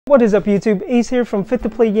What is up YouTube? Ace here from Fit to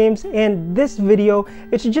Play Games, and this video,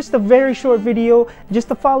 it's just a very short video,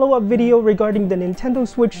 just a follow-up video regarding the Nintendo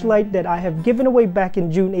Switch Lite that I have given away back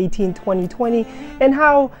in June 18, 2020, and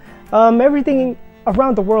how everything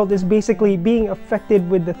around the world is basically being affected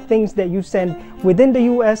with the things that you send within the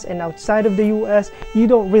US and outside of the US. You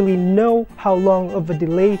don't really know how long of a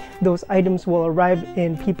delay those items will arrive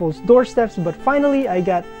in people's doorsteps, but finally I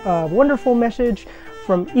got a wonderful message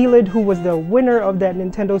from Elid, who was the winner of that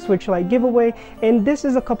Nintendo Switch Lite giveaway, and this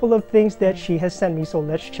is a couple of things that she has sent me, so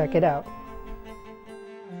let's check it out.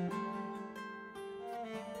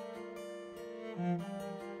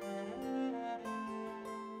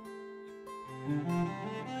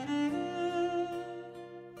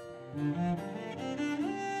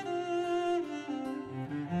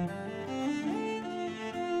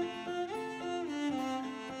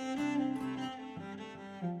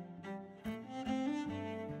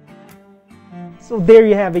 So there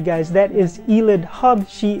you have it, guys. That is Elid Hub.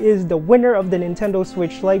 She is the winner of the Nintendo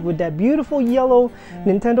Switch Lite with that beautiful yellow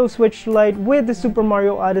Nintendo Switch Lite with the Super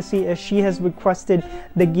Mario Odyssey, as she has requested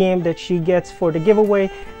the game that she gets for the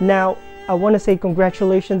giveaway. Now, I want to say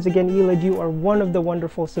congratulations again, Elid. You are one of the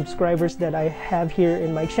wonderful subscribers that I have here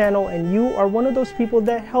in my channel, and you are one of those people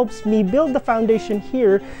that helps me build the foundation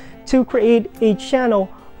here to create a channel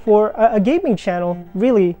for a gaming channel,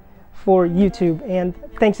 really, for YouTube. And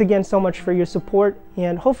thanks again so much for your support,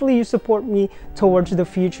 and hopefully you support me towards the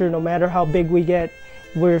future. No matter how big we get,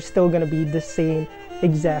 we're still gonna be the same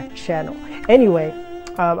exact channel. Anyway,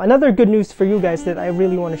 another good news for you guys that I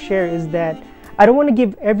really want to share is that I don't want to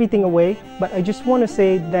give everything away, but I just want to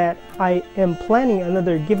say that I am planning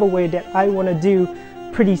another giveaway that I want to do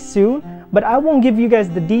pretty soon, but I won't give you guys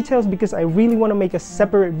the details because I really want to make a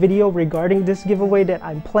separate video regarding this giveaway that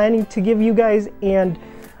I'm planning to give you guys, and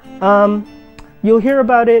you'll hear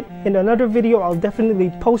about it in another video. I'll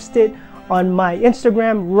definitely post it on my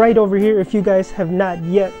Instagram right over here. If you guys have not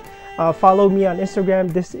yet followed me on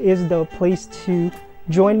Instagram, this is the place to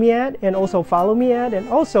join me at, and also follow me at, and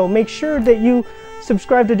also make sure that you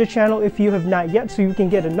subscribe to the channel if you have not yet, so you can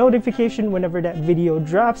get a notification whenever that video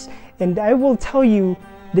drops, and I will tell you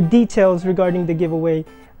the details regarding the giveaway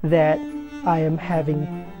that I am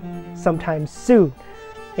having sometime soon.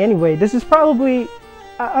 Anyway, this is probably,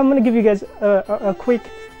 I'm gonna give you guys a quick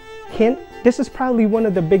hint. This is probably one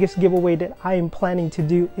of the biggest giveaway that I am planning to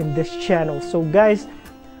do in this channel. So guys,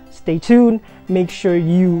 stay tuned. Make sure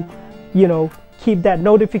you keep that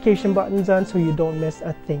notification buttons on so you don't miss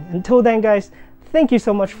a thing. Until then, guys, thank you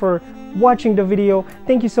so much for watching the video.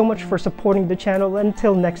 Thank you so much for supporting the channel.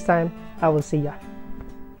 Until next time, I will see ya.